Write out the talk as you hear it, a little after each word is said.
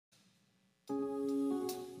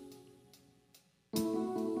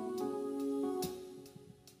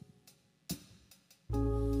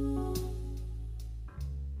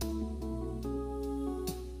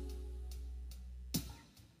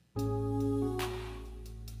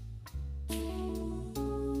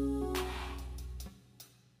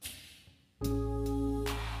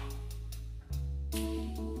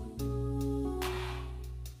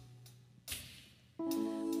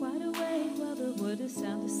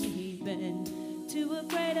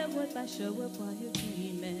of what might show up while you're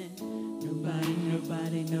dreaming.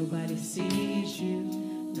 Nobody sees you.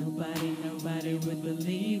 Nobody would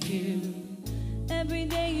believe you. Every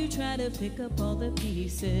day you try to pick up all the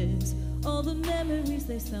pieces, all the memories,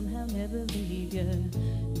 they somehow never leave you.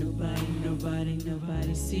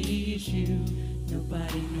 Nobody sees you.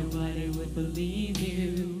 Nobody would believe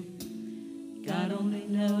you. God only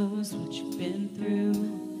knows what you've been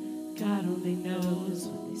through. God only knows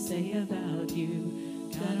what they say about you.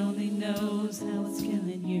 God only knows how it's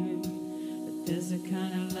killing you. But there's a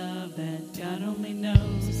kind of love that God only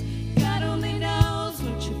knows. God only knows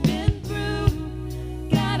what you've been through.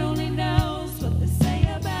 God only knows what they say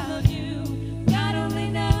about you. God only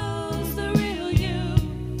knows the real you.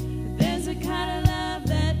 But there's a kind of love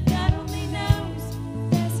that God only knows.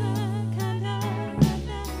 There's a kind of love.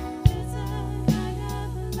 There's a kind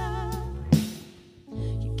of love.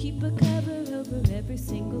 You keep a cover over every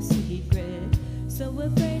single secret, so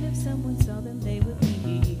afraid if someone saw them they would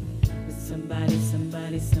leave. But somebody sees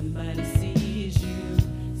you.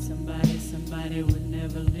 Somebody would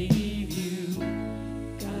never leave you.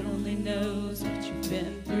 God only knows what you've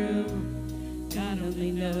been through. God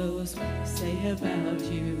only knows what they say about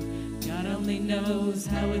you. God only knows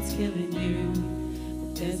how it's killing you.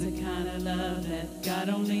 But there's a kind of love that God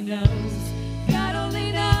only knows. God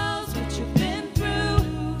only knows what you've been through.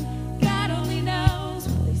 God only knows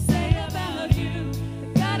what they say about you.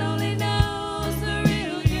 But God only knows the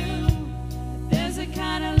real you. But there's a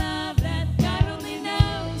kind of love that God only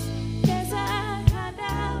knows. There's a kind of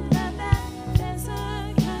love that, there's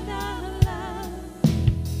a kind of love.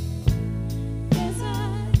 There's a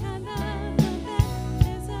kind of love that,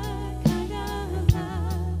 there's a kind of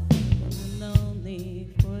love. For the lonely,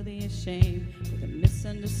 for the ashamed, for the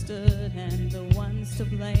misunderstood and the ones to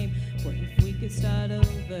blame. What if we could start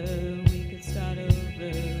over? We could start over. We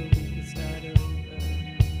could start over.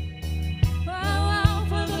 Oh,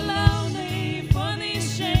 for the lonely, for the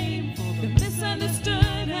ashamed, for the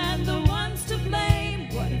misunderstood and the ones to blame.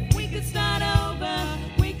 What if we could start over?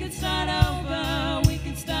 We could start over. We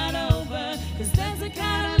could start over. 'Cause there's a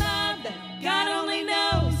kind of love that God only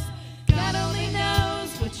knows. God only knows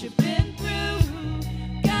what you've been through.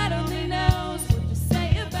 God only knows what to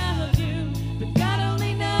say about you. But God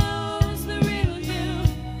only knows the real you.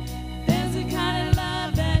 There's a kind of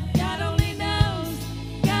love that God only knows.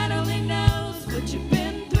 God only knows what you've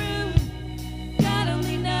been through. God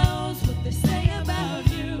only knows what they say about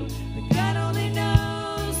you. But God only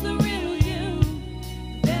knows the real you.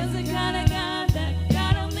 There's a kind of God that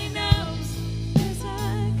God only knows. There's a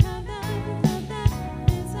kind of love that,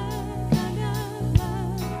 there's a kind of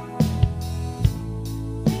love.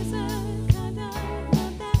 There's a kind of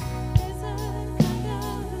love that, there's a kind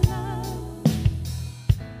of love.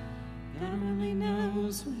 God only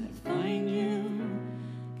knows where to find you.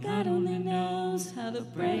 God only knows how to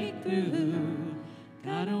break through.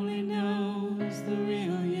 God only